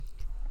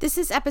This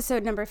is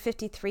episode number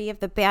 53 of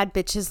the Bad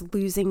Bitches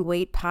Losing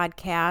Weight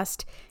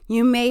podcast.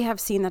 You may have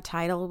seen the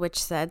title, which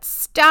said,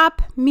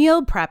 Stop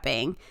Meal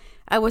Prepping.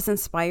 I was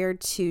inspired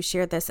to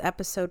share this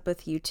episode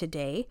with you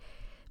today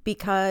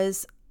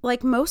because,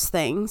 like most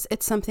things,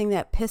 it's something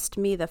that pissed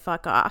me the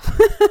fuck off.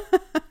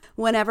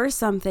 Whenever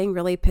something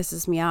really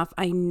pisses me off,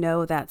 I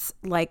know that's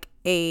like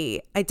a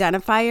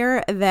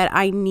identifier that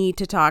I need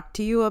to talk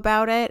to you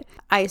about it.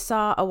 I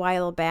saw a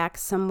while back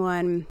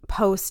someone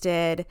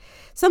posted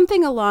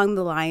something along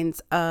the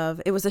lines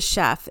of, it was a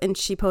chef, and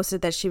she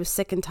posted that she was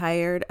sick and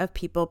tired of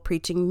people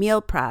preaching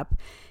meal prep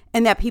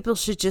and that people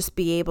should just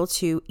be able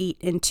to eat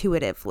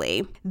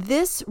intuitively.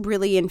 This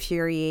really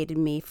infuriated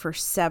me for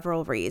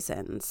several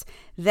reasons.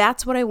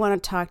 That's what I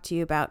want to talk to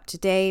you about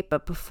today.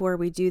 But before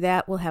we do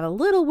that, we'll have a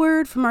little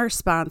word from our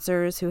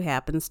sponsors, who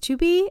happens to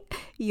be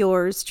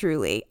yours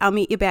truly. I'll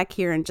meet you back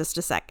here in just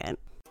a second.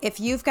 If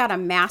you've got a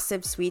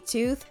massive sweet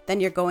tooth, then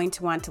you're going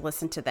to want to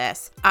listen to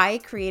this. I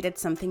created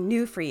something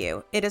new for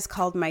you. It is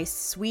called my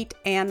Sweet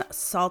and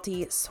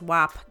Salty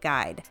Swap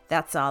Guide.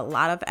 That's a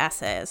lot of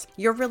S's.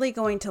 You're really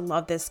going to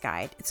love this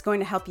guide. It's going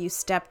to help you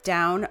step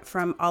down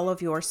from all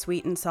of your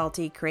sweet and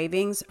salty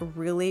cravings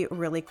really,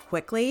 really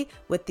quickly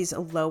with these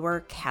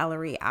lower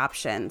calorie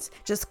options.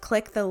 Just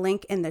click the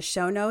link in the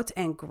show notes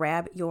and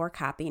grab your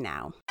copy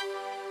now.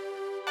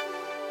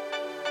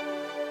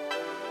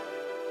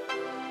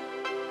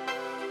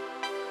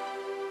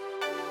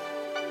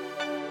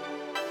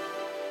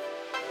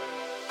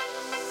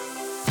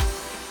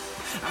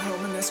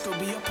 Go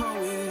be a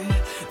poet.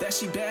 That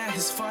she bad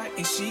as fuck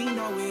and she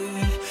know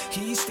it.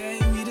 He stay,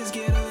 we just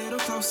get a little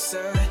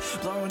closer.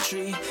 Blowing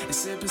tree and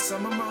sipping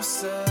some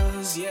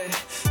mimosas, yeah.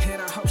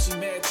 And I hope she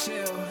mad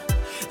chill.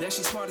 That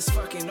she smart as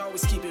fuck and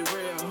always keep it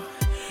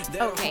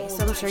real. Okay,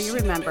 so I'm sure you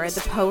remember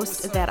the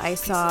post that I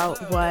saw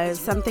was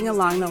something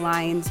along the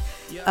lines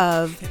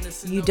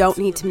of, you don't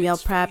need to meal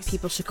prep,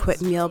 people should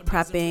quit meal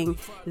prepping,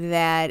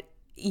 that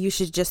you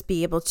should just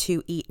be able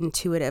to eat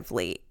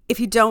intuitively. If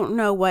you don't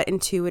know what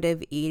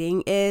intuitive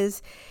eating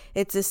is,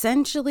 it's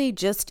essentially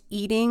just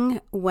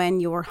eating when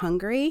you're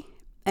hungry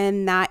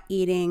and not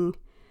eating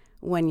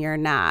when you're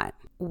not.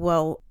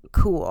 Well,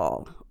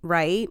 cool,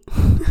 right?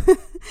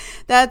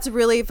 That's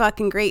really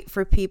fucking great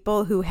for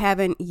people who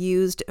haven't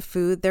used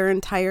food their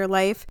entire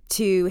life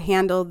to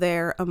handle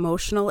their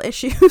emotional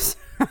issues,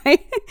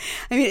 right?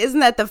 I mean, isn't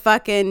that the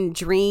fucking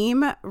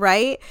dream,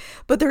 right?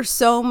 But there's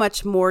so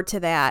much more to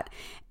that.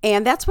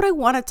 And that's what I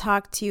want to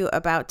talk to you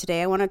about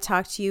today. I want to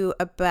talk to you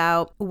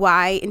about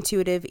why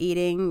intuitive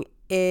eating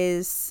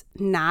is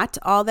not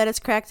all that it's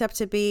cracked up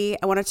to be.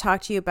 I want to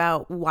talk to you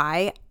about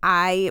why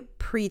I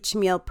preach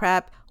meal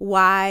prep,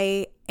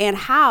 why and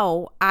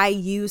how I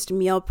used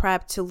meal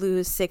prep to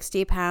lose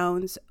 60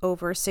 pounds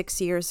over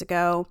 6 years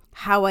ago,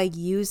 how I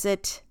use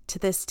it to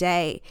this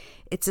day.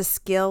 It's a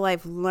skill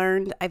I've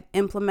learned, I've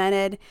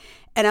implemented,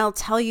 and I'll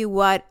tell you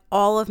what,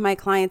 all of my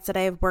clients that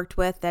I have worked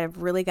with that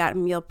have really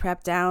gotten meal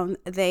prep down,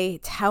 they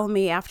tell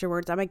me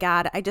afterwards, oh my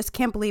God, I just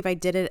can't believe I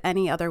did it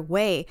any other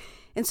way.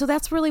 And so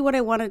that's really what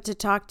I wanted to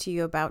talk to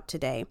you about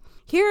today.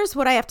 Here's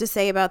what I have to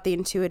say about the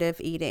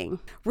intuitive eating.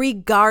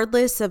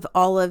 Regardless of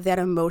all of that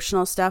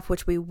emotional stuff,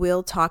 which we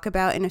will talk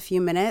about in a few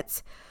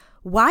minutes,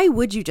 why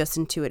would you just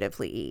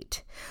intuitively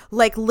eat?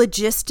 Like,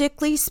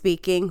 logistically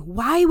speaking,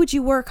 why would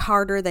you work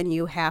harder than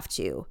you have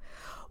to?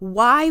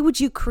 Why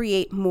would you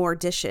create more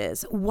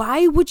dishes?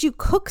 Why would you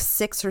cook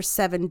 6 or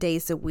 7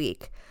 days a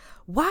week?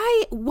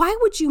 Why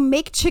would you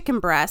make chicken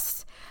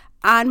breasts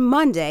on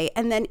Monday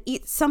and then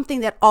eat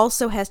something that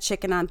also has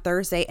chicken on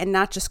Thursday and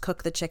not just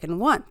cook the chicken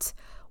once?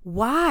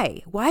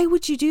 Why? Why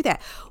would you do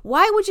that?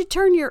 Why would you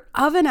turn your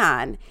oven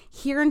on?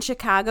 Here in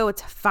Chicago,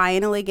 it's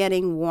finally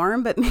getting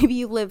warm, but maybe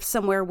you live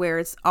somewhere where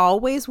it's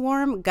always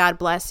warm. God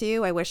bless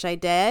you. I wish I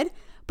did.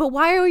 But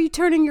why are you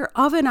turning your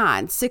oven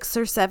on 6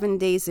 or 7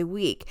 days a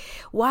week?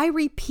 Why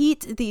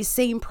repeat these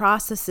same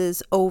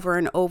processes over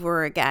and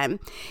over again?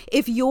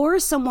 If you're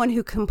someone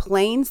who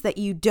complains that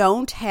you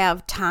don't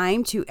have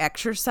time to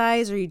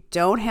exercise or you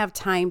don't have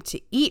time to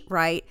eat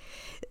right,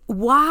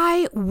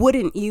 why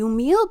wouldn't you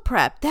meal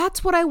prep?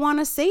 That's what I want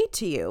to say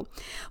to you.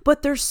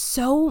 But there's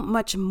so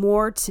much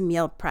more to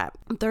meal prep.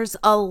 There's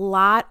a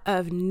lot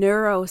of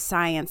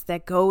neuroscience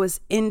that goes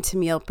into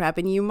meal prep.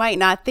 And you might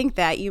not think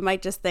that. You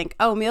might just think,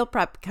 oh, meal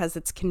prep because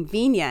it's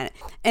convenient.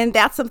 And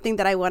that's something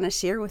that I want to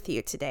share with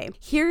you today.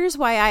 Here's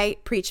why I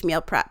preach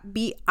meal prep.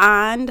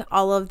 Beyond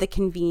all of the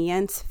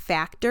convenience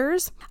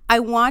factors, I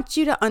want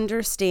you to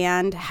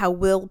understand how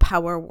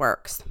willpower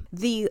works.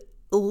 The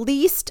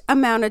least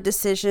amount of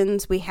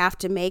decisions we have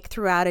to make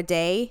throughout a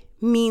day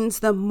means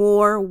the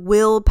more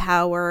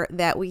willpower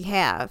that we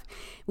have.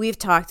 We've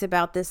talked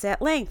about this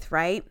at length,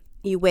 right?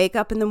 You wake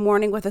up in the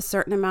morning with a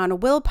certain amount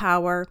of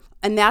willpower,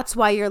 and that's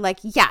why you're like,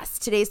 yes,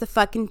 today's the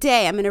fucking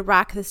day. I'm going to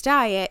rock this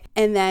diet.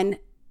 And then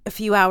a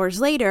few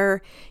hours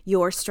later,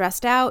 you're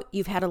stressed out.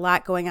 You've had a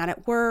lot going on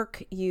at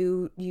work.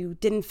 You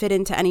didn't fit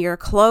into any of your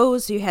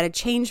clothes. You had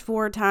to change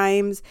 4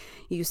 times.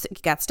 You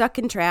got stuck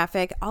in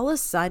traffic. All of a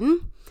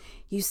sudden,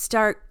 you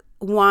start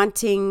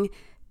wanting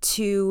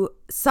to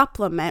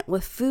supplement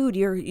with food,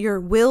 your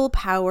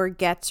willpower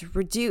gets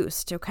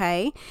reduced,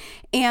 okay?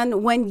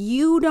 And when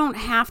you don't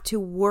have to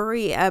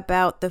worry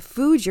about the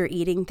food you're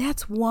eating,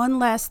 that's one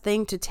less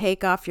thing to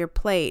take off your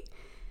plate.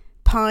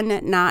 Pun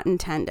not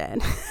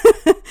intended.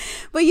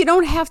 But you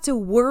don't have to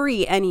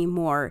worry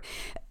anymore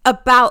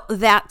about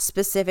that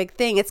specific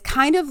thing. It's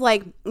kind of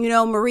like,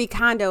 Marie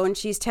Kondo, and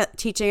she's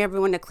teaching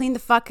everyone to clean the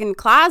fucking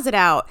closet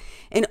out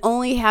and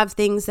only have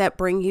things that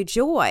bring you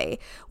joy.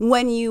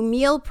 When you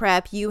meal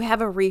prep, you have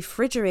a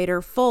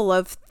refrigerator full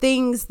of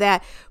things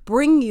that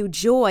bring you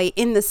joy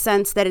in the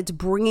sense that it's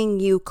bringing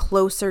you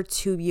closer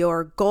to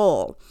your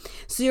goal.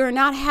 So you're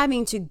not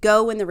having to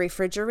go in the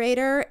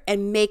refrigerator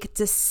and make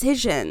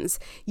decisions.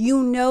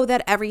 You know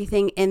that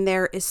everything in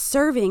there is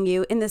serving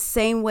you in the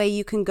same way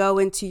you can go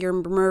into your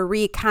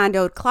Marie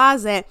Kondo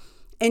closet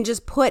and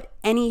just put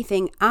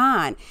anything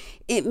on.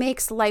 It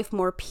makes life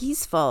more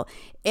peaceful.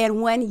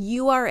 And when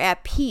you are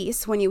at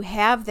peace, when you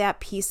have that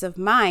peace of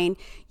mind,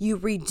 you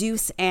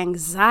reduce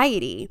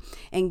anxiety.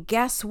 And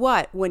guess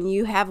what? When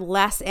you have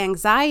less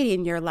anxiety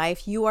in your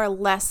life, you are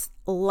less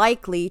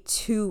likely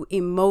to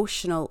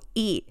emotional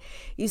eat.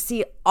 You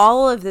see,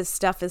 all of this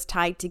stuff is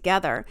tied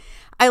together.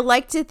 I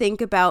like to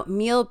think about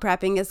meal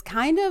prepping as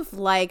kind of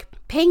like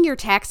paying your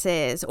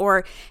taxes,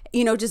 or,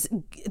 just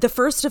the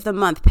first of the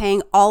month,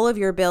 paying all of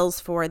your bills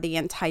for the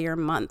entire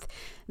month.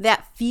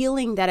 That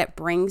feeling that it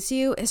brings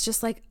you is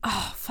just like,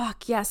 oh,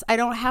 fuck, yes, I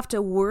don't have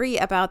to worry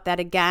about that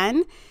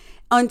again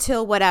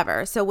until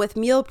whatever. So with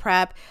meal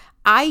prep,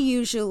 I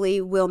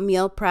usually will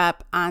meal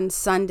prep on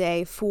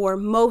Sunday for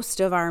most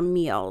of our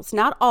meals,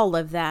 not all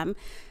of them,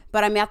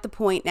 but I'm at the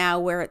point now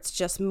where it's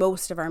just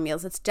most of our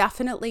meals. It's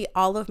definitely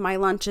all of my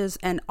lunches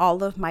and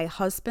all of my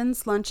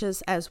husband's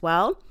lunches as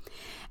well.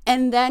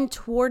 And then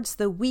towards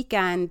the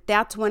weekend,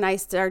 that's when I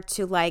start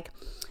to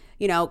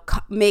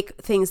make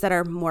things that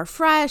are more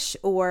fresh,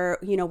 or,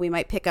 we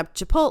might pick up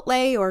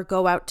Chipotle or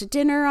go out to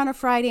dinner on a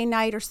Friday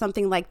night or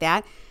something like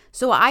that.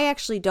 So I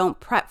actually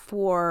don't prep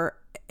for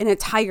an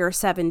entire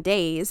 7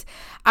 days.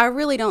 I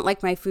really don't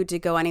like my food to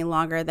go any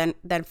longer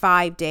than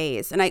 5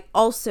 days. And I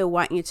also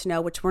want you to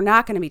know, which we're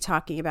not going to be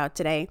talking about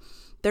today,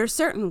 there are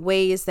certain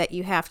ways that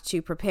you have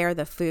to prepare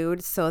the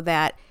food so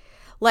that,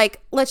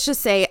 like, let's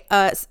just say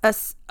a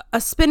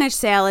spinach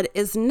salad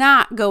is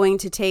not going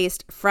to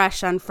taste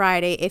fresh on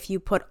Friday if you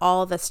put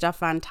all the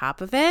stuff on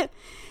top of it.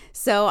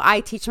 So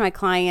I teach my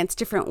clients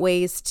different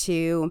ways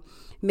to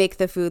make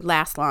the food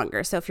last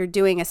longer. So if you're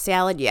doing a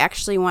salad, you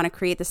actually want to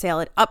create the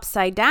salad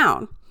upside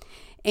down.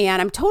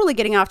 And I'm totally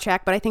getting off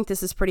track, but I think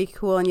this is pretty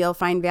cool and you'll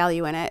find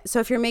value in it. So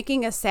if you're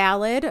making a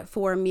salad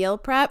for meal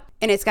prep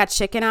and it's got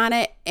chicken on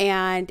it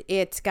and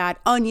it's got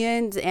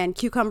onions and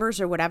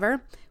cucumbers or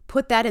whatever,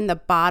 put that in the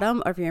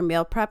bottom of your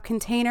meal prep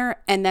container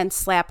and then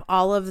slap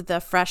all of the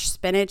fresh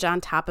spinach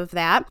on top of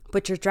that.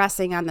 Put your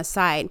dressing on the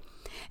side.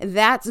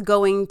 That's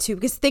going to,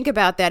 because think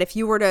about that, if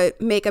you were to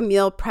make a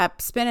meal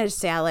prep spinach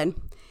salad,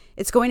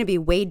 it's going to be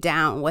weighed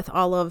down with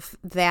all of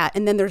that.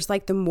 And then there's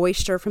like the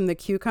moisture from the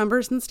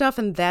cucumbers and stuff,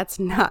 and that's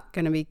not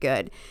going to be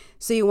good.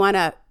 So you want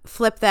to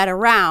flip that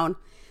around,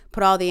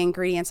 put all the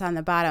ingredients on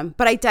the bottom.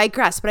 But I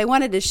digress. But I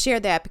wanted to share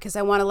that because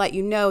I want to let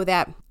you know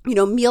that,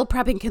 meal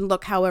prepping can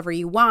look however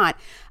you want.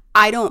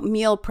 I don't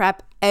meal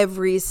prep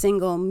every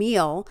single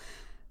meal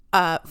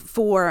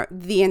for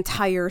the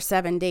entire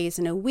 7 days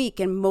in a week.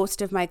 And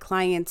most of my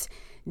clients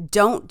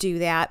don't do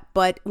that.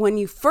 But when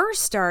you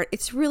first start,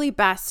 it's really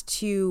best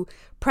to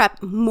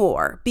prep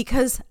more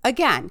because,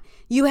 again,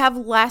 you have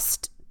less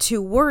to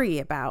worry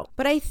about.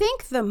 But I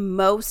think the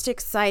most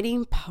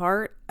exciting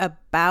part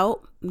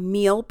about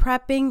meal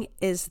prepping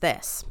is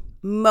this.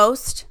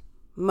 Most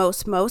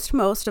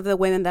of the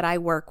women that I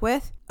work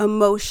with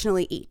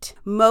emotionally eat.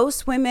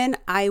 Most women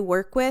I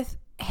work with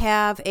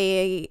have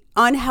a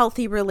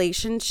unhealthy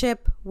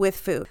relationship with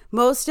food.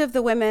 Most of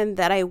the women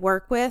that I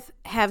work with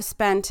have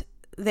spent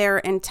their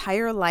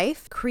entire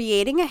life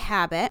creating a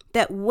habit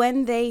that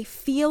when they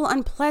feel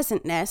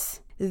unpleasantness,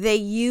 they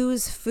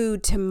use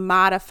food to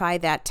modify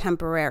that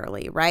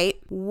temporarily, right?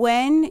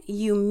 When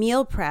you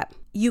meal prep,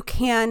 you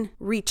can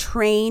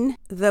retrain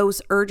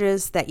those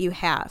urges that you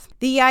have.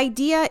 The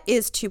idea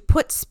is to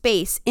put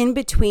space in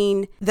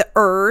between the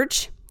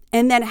urge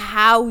and then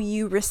how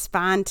you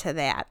respond to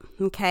that,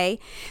 okay?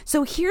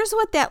 So here's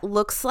what that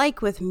looks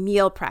like with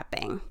meal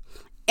prepping.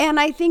 And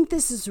I think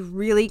this is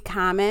really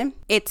common.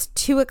 It's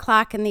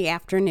 2:00 in the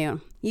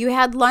afternoon. You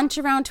had lunch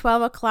around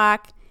 12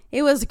 o'clock.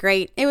 It was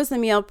great. It was the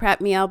meal prep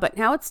meal, but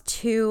now it's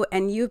 2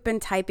 and you've been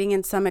typing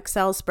in some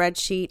Excel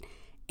spreadsheet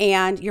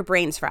and your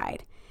brain's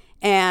fried.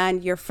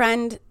 And your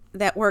friend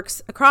that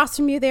works across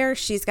from you there,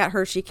 she's got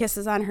Hershey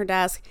Kisses on her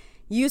desk.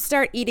 You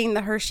start eating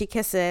the Hershey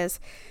Kisses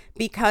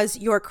because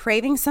you're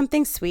craving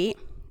something sweet.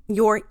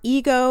 Your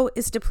ego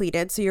is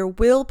depleted, so your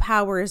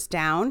willpower is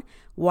down.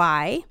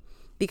 Why?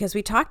 Because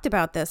we talked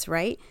about this,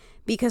 right?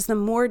 Because the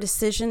more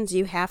decisions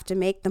you have to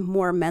make, the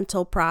more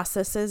mental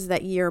processes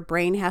that your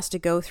brain has to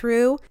go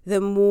through,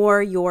 the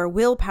more your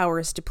willpower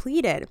is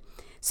depleted.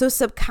 So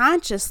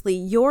subconsciously,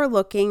 you're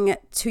looking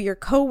to your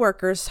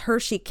coworkers'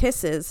 Hershey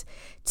Kisses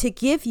to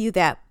give you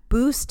that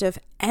boost of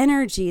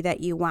energy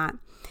that you want.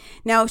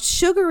 Now,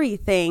 sugary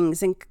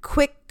things and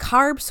quick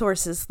carb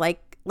sources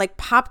like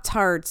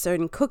Pop-Tarts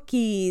and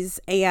cookies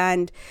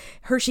and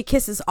Hershey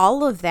Kisses,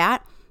 all of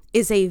that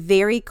is a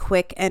very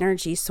quick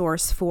energy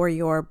source for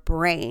your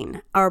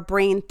brain. Our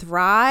brain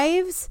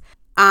thrives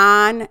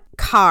on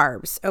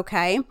carbs,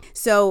 okay?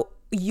 So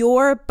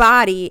your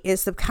body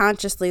is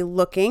subconsciously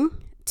looking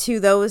to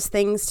those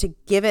things to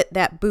give it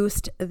that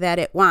boost that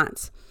it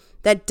wants.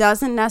 That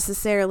doesn't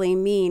necessarily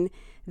mean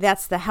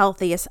that's the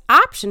healthiest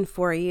option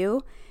for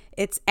you.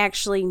 It's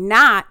actually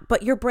not,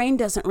 but your brain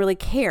doesn't really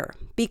care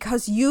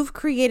because you've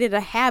created a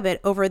habit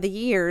over the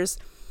years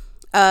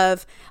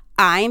of,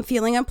 I'm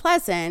feeling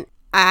unpleasant.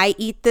 I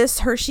eat this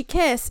Hershey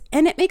Kiss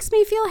and it makes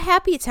me feel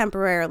happy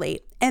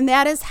temporarily. And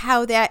that is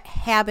how that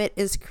habit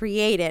is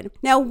created.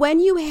 Now, when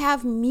you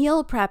have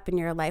meal prep in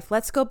your life,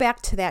 let's go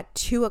back to that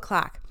 2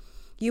 o'clock.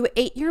 You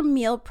ate your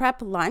meal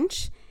prep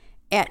lunch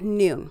at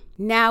noon.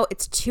 Now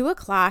it's 2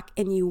 o'clock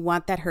and you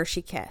want that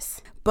Hershey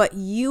Kiss. But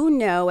you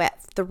know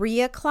at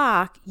 3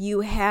 o'clock you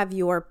have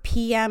your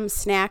PM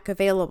snack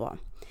available.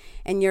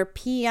 And your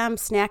PM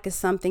snack is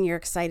something you're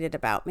excited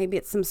about. Maybe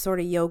it's some sort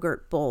of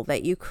yogurt bowl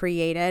that you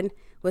created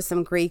with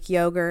some Greek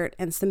yogurt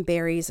and some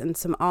berries and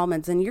some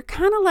almonds. And you're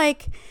kind of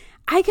like,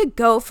 I could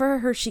go for a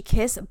Hershey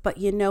Kiss, but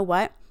you know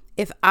what?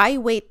 If I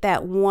wait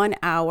that 1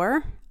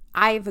 hour,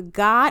 I've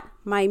got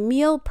my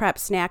meal prep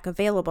snack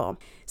available.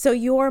 So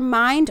your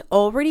mind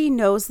already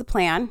knows the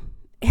plan.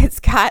 It's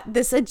got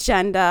this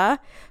agenda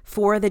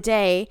for the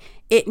day.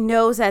 It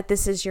knows that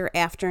this is your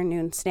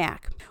afternoon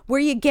snack. Where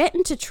you get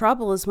into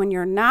trouble is when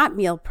you're not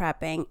meal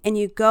prepping and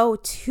you go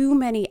too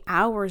many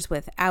hours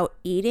without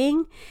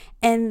eating,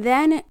 and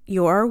then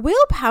your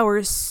willpower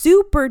is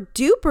super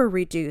duper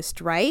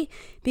reduced, right?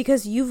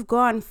 Because you've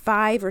gone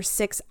 5 or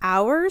 6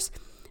 hours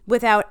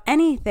without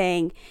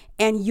anything,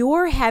 and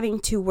you're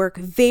having to work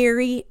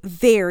very,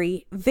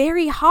 very,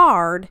 very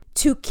hard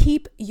to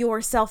keep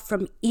yourself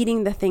from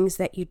eating the things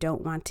that you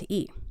don't want to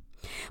eat.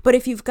 But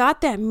if you've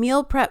got that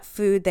meal prep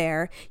food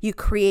there, you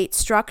create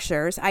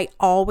structures. I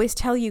always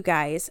tell you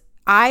guys,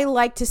 I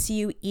like to see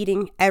you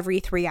eating every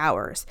 3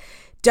 hours.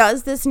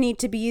 Does this need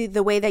to be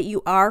the way that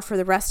you are for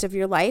the rest of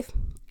your life?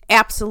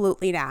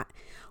 Absolutely not.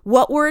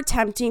 What we're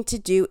attempting to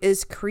do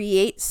is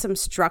create some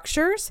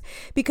structures,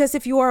 because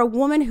if you are a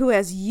woman who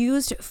has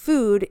used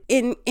food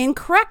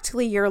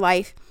incorrectly your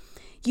life,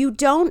 you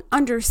don't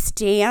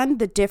understand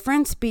the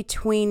difference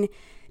between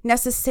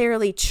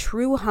necessarily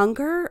true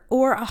hunger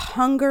or a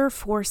hunger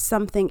for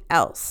something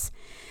else.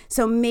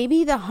 So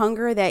maybe the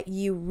hunger that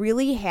you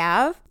really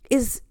have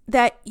is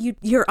that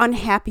you're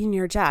unhappy in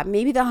your job.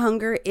 Maybe the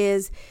hunger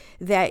is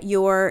that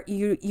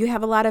you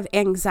have a lot of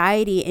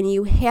anxiety and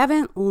you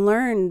haven't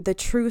learned the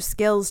true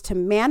skills to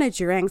manage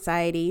your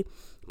anxiety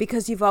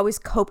because you've always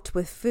coped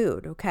with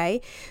food,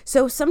 okay?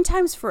 So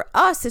sometimes for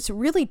us, it's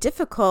really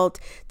difficult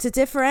to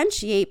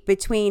differentiate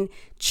between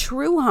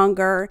true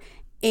hunger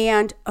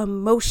and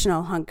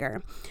emotional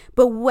hunger.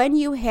 But when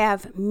you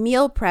have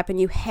meal prep and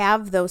you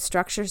have those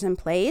structures in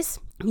place,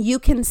 you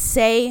can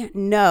say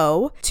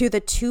no to the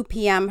 2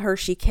 p.m.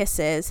 Hershey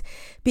Kisses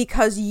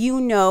because you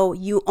know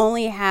you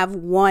only have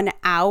 1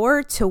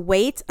 hour to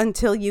wait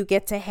until you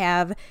get to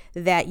have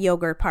that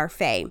yogurt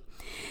parfait.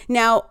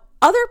 Now,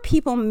 other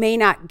people may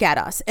not get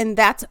us, and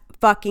that's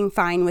fucking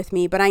fine with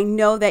me, but I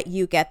know that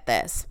you get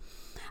this.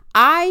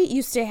 I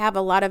used to have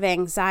a lot of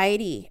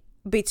anxiety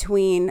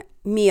between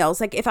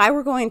meals. Like if I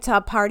were going to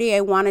a party, I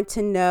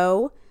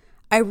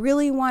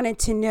really wanted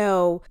to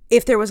know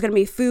if there was going to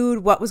be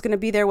food, what was going to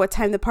be there, what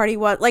time the party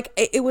was. Like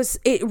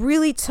it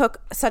really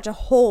took such a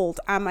hold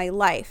on my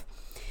life.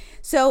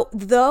 So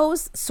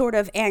those sort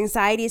of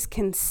anxieties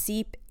can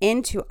seep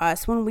into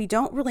us when we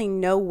don't really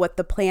know what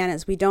the plan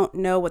is. We don't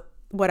know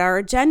what our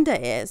agenda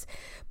is.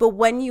 But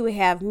when you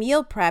have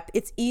meal prep,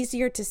 it's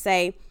easier to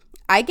say,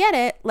 I get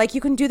it. Like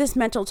you can do this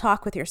mental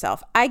talk with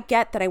yourself. I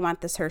get that I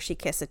want this Hershey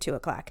Kiss at 2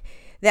 o'clock.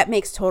 That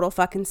makes total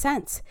fucking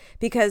sense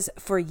because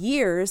for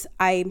years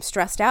I'm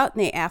stressed out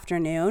in the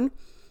afternoon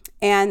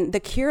and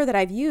the cure that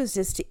I've used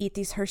is to eat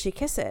these Hershey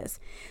Kisses.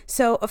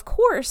 So of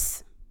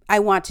course I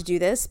want to do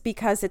this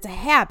because it's a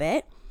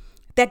habit.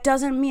 That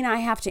doesn't mean I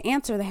have to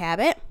answer the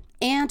habit.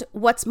 And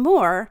what's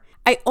more,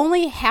 I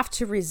only have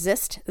to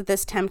resist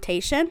this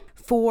temptation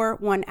for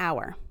 1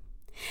 hour.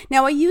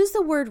 Now, I use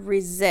the word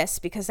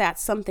resist because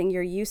that's something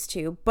you're used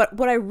to, but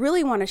what I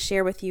really want to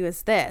share with you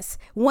is this.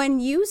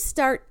 When you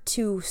start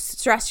to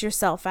stress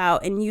yourself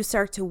out and you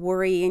start to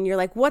worry and you're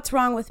like, what's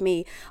wrong with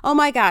me? Oh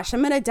my gosh,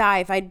 I'm going to die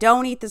if I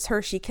don't eat this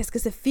Hershey Kiss,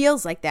 because it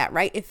feels like that,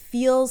 right? It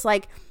feels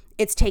like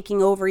it's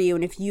taking over you,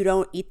 and if you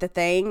don't eat the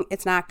thing,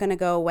 it's not going to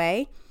go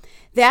away.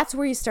 That's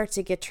where you start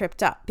to get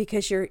tripped up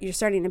because you're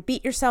starting to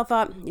beat yourself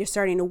up. You're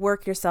starting to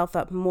work yourself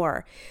up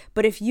more.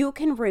 But if you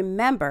can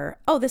remember,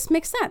 oh, this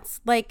makes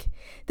sense. Like,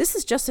 this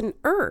is just an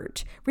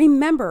urge.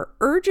 Remember,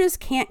 urges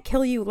can't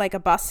kill you like a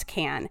bus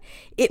can.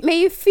 It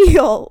may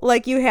feel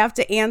like you have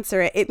to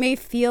answer it. It may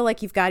feel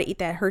like you've got to eat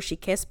that Hershey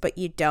Kiss, but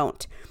you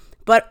don't.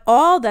 But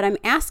all that I'm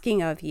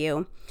asking of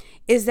you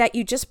is that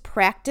you just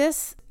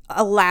practice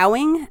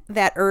allowing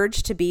that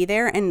urge to be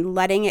there and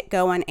letting it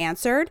go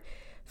unanswered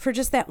for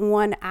just that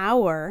 1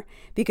 hour,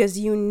 because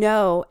you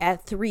know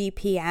at 3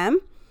 p.m.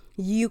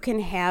 you can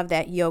have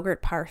that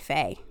yogurt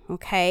parfait,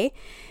 okay?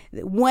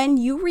 When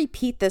you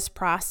repeat this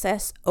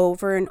process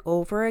over and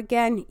over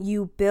again,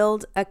 you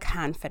build a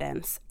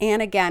confidence.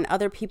 And again,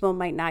 other people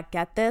might not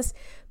get this,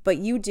 but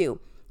you do.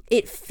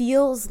 It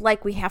feels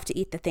like we have to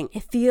eat the thing.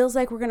 It feels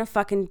like we're going to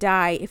fucking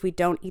die if we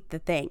don't eat the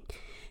thing.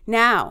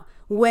 Now,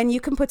 when you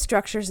can put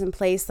structures in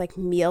place like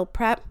meal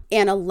prep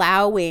and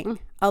allowing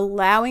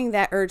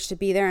that urge to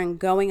be there and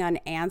going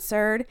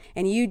unanswered,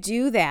 and you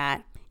do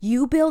that,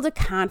 you build a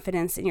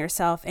confidence in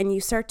yourself and you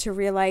start to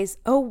realize,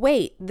 oh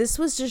wait, this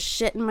was just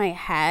shit in my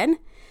head.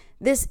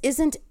 This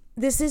isn't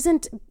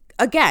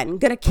again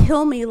gonna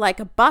kill me like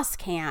a bus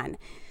can.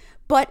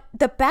 But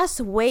the best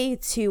way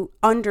to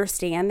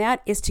understand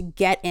that is to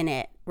get in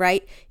it,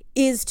 right?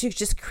 Is to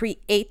just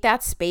create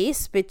that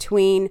space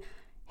between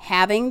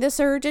having this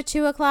urge at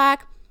 2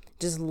 o'clock,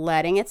 just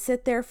letting it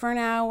sit there for an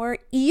hour,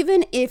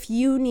 even if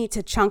you need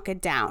to chunk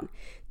it down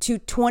to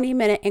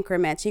 20-minute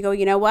increments. You go,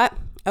 you know what?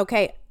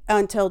 Okay,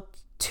 until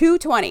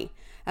 2:20.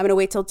 I'm going to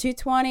wait till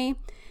 2:20,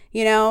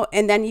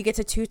 and then you get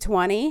to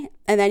 2:20,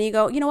 and then you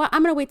go, you know what?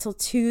 I'm going to wait till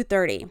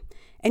 2:30.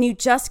 And you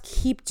just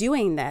keep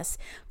doing this.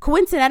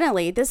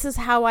 Coincidentally, this is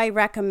how I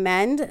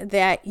recommend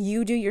that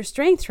you do your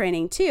strength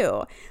training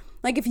too.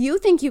 Like if you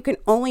think you can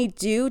only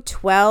do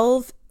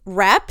 12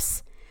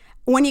 reps,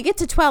 when you get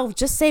to 12,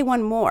 just say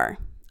one more.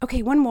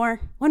 Okay, one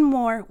more.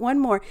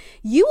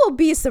 You will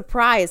be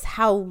surprised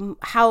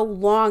how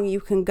long you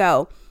can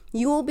go.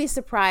 You will be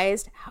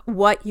surprised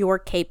what you're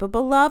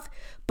capable of,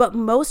 but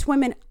most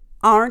women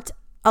aren't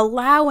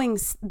allowing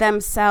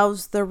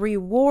themselves the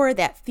reward,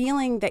 that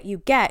feeling that you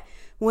get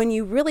when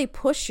you really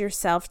push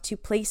yourself to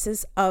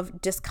places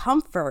of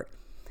discomfort.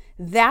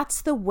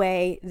 That's the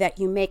way that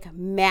you make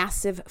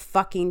massive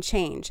fucking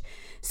change.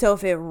 So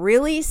if it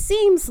really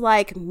seems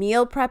like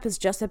meal prep is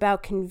just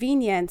about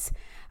convenience,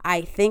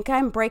 I think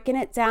I'm breaking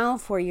it down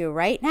for you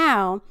right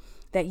now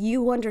that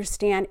you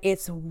understand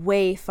it's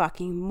way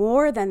fucking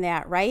more than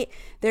that, right?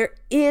 There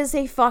is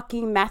a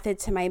fucking method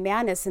to my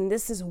madness, and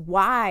this is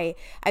why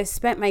I've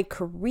spent my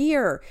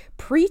career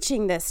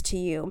preaching this to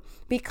you,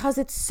 because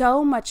it's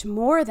so much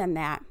more than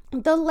that.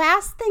 The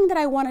last thing that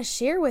I want to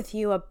share with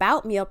you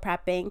about meal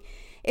prepping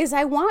is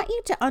I want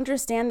you to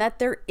understand that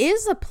there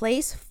is a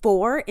place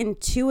for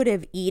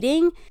intuitive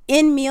eating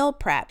in meal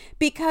prep,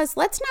 because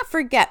let's not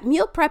forget,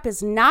 meal prep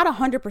is not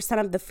 100%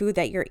 of the food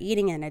that you're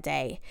eating in a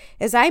day.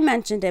 As I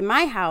mentioned, in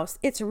my house,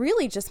 it's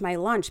really just my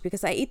lunch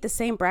because I eat the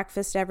same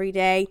breakfast every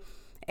day.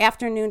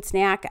 Afternoon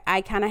snack,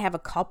 I kind of have a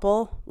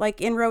couple like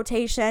in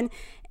rotation,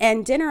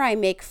 and dinner I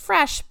make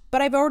fresh,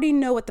 but I've already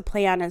know what the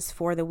plan is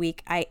for the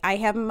week. I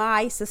have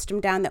my system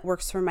down that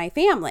works for my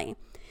family.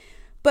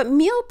 But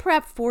meal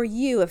prep for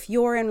you, if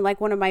you're in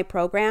like one of my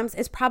programs,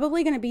 is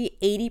probably going to be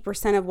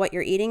 80% of what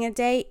you're eating a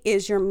day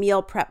is your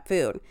meal prep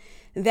food.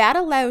 That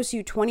allows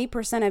you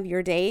 20% of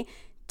your day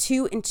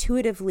to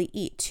intuitively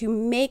eat, to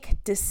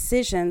make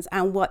decisions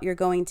on what you're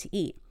going to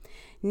eat.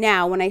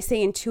 Now, when I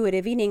say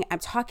intuitive eating, I'm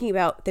talking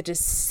about the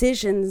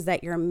decisions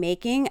that you're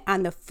making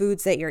on the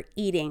foods that you're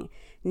eating,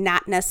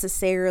 not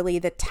necessarily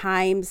the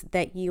times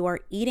that you are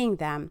eating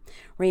them.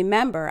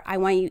 Remember, I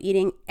want you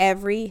eating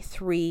every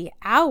 3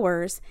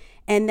 hours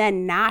and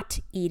then not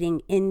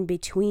eating in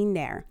between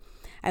there.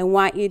 I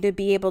want you to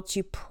be able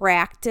to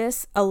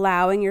practice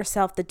allowing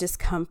yourself the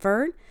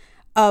discomfort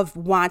of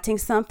wanting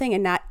something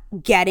and not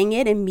getting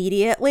it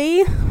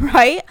immediately,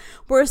 right?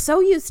 We're so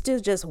used to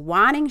just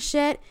wanting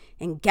shit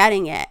and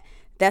getting it.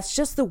 That's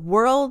just the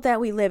world that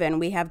we live in.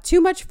 We have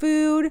too much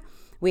food.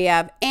 We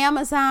have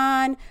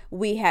Amazon.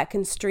 We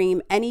can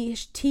stream any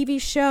TV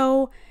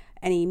show,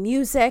 any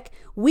music.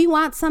 We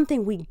want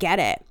something, we get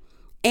it.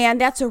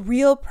 And that's a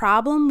real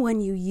problem when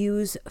you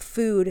use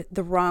food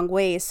the wrong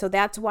way. So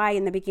that's why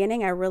in the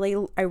beginning, I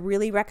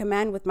really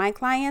recommend with my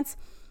clients,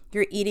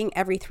 you're eating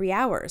every 3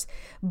 hours.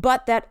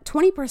 But that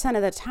 20%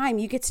 of the time,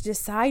 you get to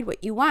decide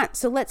what you want.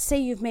 So let's say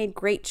you've made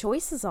great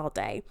choices all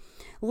day.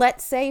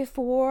 Let's say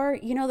for,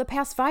 the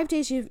past 5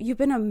 days, you've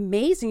been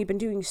amazing. You've been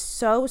doing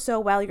so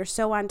well. You're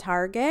so on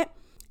target.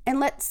 And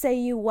let's say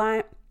you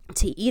want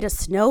to eat a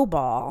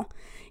snowball.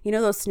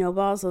 Those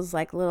snowballs, those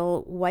like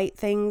little white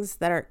things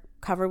that are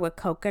covered with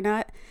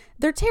coconut.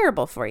 They're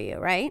terrible for you,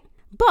 right?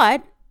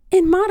 But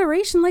in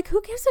moderation, like who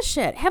gives a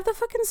shit? Have the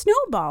fucking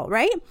snowball,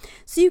 right?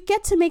 So you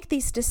get to make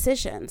these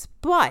decisions.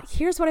 But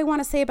here's what I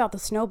want to say about the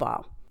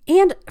snowball.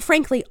 And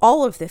frankly,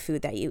 all of the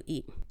food that you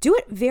eat. Do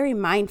it very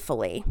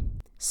mindfully.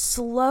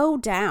 Slow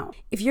down.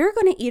 If you're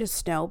going to eat a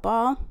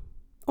snowball,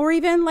 or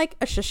even like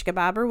a shish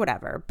kebab or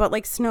whatever, but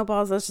like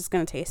snowballs is just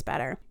going to taste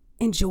better.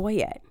 Enjoy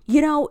it.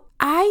 You know,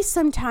 I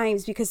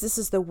sometimes, because this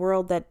is the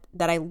world that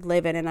I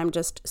live in and I'm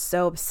just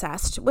so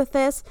obsessed with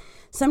this,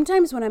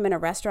 sometimes when I'm in a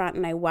restaurant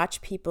and I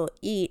watch people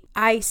eat,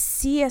 I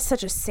see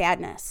such a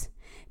sadness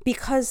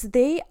because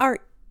they are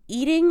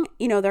eating,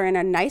 you know, they're in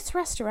a nice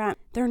restaurant.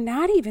 They're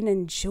not even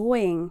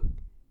enjoying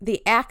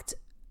the act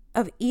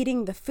of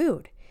eating the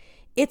food.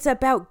 It's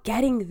about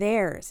getting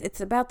theirs.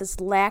 It's about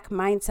this lack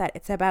mindset.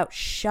 It's about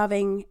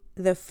shoving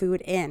the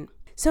food in.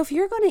 So if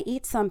you're going to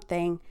eat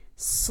something,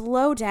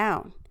 slow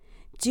down.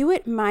 Do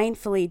it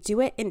mindfully. Do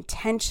it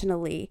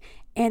intentionally.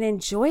 And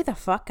enjoy the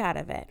fuck out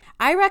of it.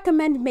 I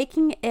recommend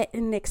making it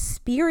an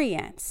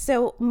experience.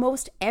 So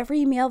most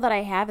every meal that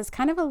I have is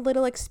kind of a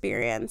little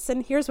experience.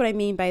 And here's what I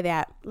mean by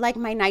that. Like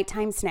my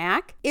nighttime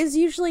snack is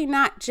usually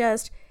not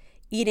just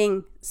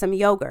eating some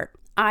yogurt.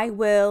 I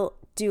will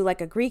do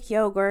like a Greek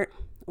yogurt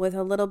with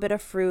a little bit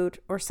of fruit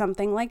or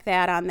something like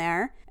that on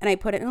there. And I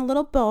put it in a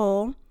little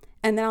bowl.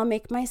 And then I'll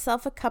make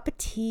myself a cup of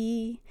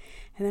tea.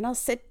 And then I'll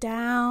sit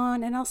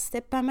down and I'll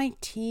sip on my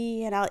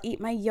tea and I'll eat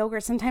my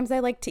yogurt. Sometimes I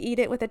like to eat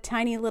it with a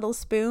tiny little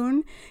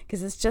spoon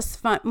because it's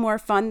just more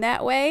fun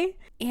that way.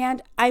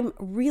 And I'm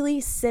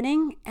really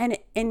sitting and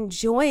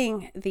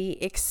enjoying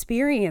the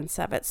experience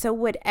of it. So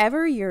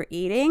whatever you're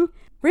eating,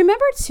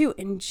 remember to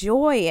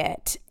enjoy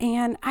it.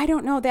 And I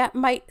don't know, that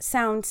might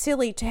sound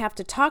silly to have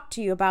to talk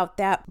to you about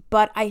that,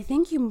 but I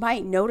think you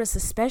might notice,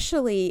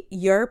 especially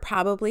you're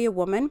probably a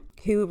woman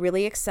who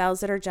really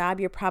excels at her job.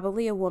 You're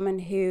probably a woman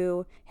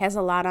who has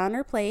a lot on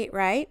her plate,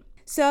 right?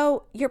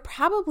 So you're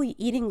probably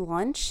eating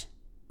lunch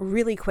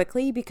really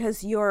quickly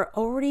because you're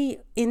already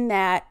in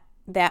that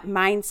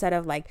mindset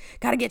of like,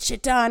 gotta get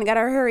shit done,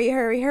 gotta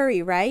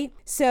hurry, right?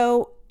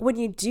 So when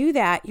you do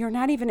that, you're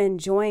not even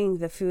enjoying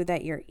the food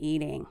that you're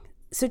eating.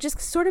 So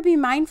just sort of be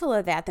mindful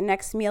of that. The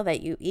next meal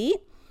that you eat,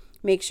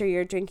 make sure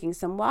you're drinking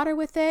some water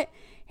with it.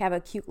 Have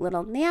a cute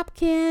little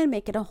napkin,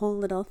 make it a whole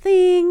little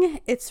thing.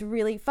 It's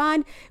really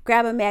fun.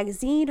 Grab a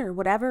magazine or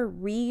whatever,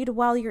 read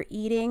while you're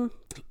eating.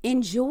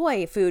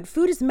 Enjoy food.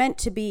 Food is meant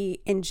to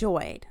be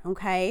enjoyed,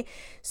 okay?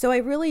 So I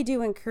really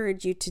do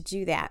encourage you to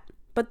do that.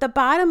 But the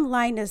bottom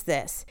line is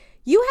this.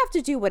 You have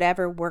to do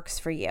whatever works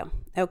for you,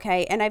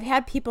 okay? And I've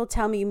had people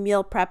tell me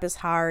meal prep is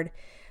hard.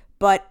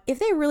 But if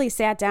they really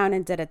sat down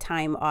and did a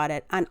time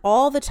audit on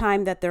all the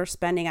time that they're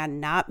spending on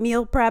not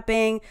meal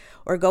prepping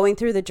or going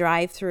through the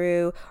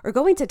drive-through or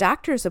going to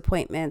doctor's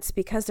appointments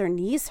because their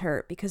knees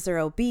hurt, because they're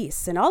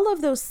obese, and all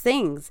of those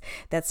things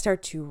that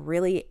start to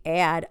really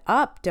add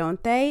up,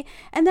 don't they?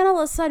 And then all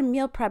of a sudden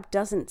meal prep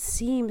doesn't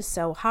seem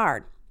so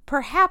hard.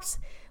 Perhaps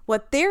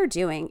what they're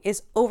doing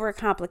is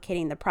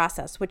overcomplicating the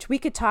process, which we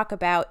could talk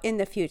about in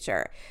the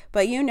future.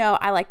 But you know,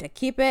 I like to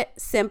keep it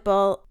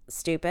simple,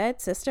 stupid,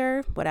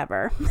 sister,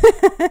 whatever.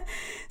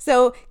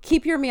 So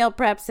keep your meal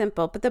prep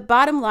simple. But the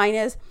bottom line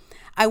is,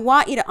 I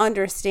want you to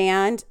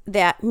understand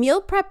that meal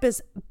prep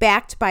is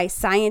backed by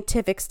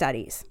scientific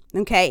studies,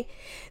 okay?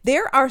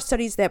 There are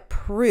studies that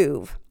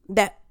prove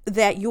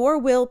that your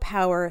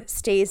willpower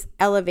stays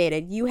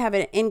elevated. You have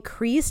an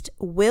increased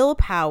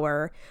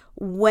willpower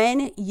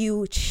when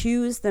you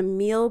choose the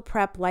meal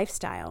prep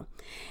lifestyle.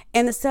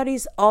 And the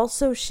studies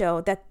also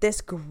show that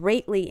this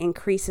greatly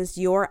increases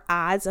your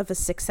odds of a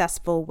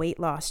successful weight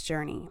loss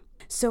journey.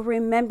 So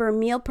remember,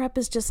 meal prep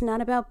is just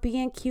not about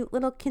being cute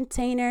little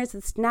containers.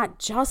 It's not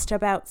just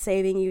about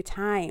saving you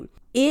time.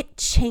 It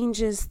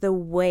changes the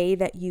way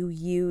that you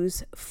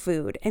use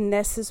food. And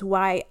this is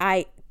why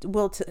I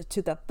will,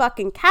 to the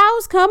fucking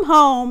cows come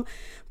home,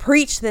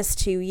 preach this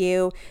to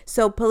you.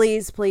 So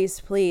please, please,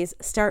 please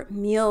start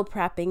meal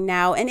prepping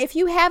now. And if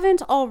you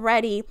haven't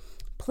already,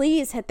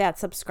 please hit that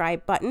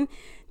subscribe button.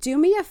 Do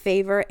me a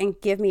favor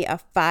and give me a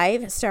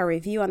 5-star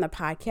review on the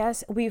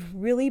podcast. We've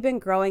really been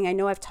growing. I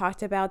know I've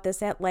talked about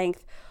this at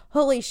length.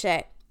 Holy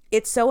shit.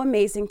 It's so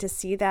amazing to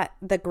see that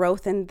the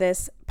growth in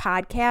this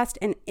podcast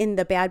and in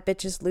the Bad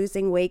Bitches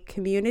Losing Weight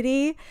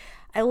community.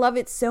 I love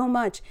it so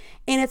much.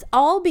 And it's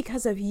all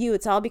because of you.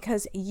 It's all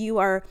because you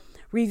are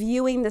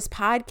reviewing this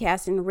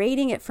podcast and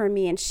rating it for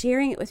me and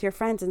sharing it with your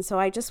friends. And so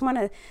I just want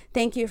to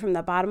thank you from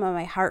the bottom of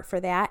my heart for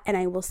that. And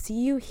I will see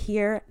you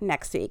here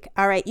next week.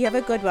 All right. You have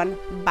a good one.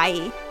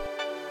 Bye.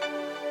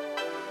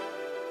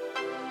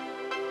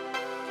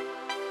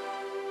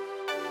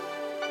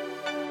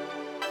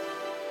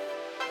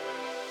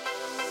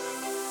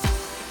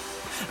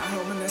 I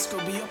hope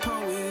Manesco be a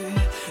poet.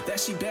 That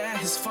she bad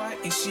his fight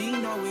and she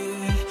know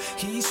it.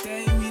 He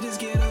stay, we just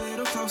get a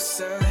little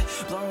closer.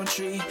 Blowing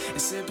tree and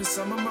sipping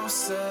some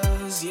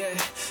mimosas, yeah.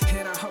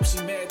 And I hope she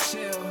mad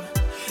chill.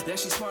 That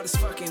she smart as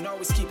fuck and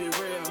always keep it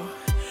real.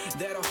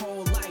 That her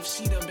whole life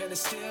she done been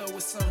still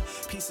with some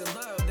piece of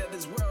love that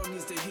this world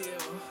needs to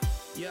heal.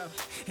 Yeah,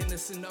 and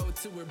it's a note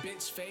to her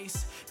bitch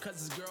face,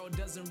 cause this girl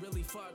doesn't really fuck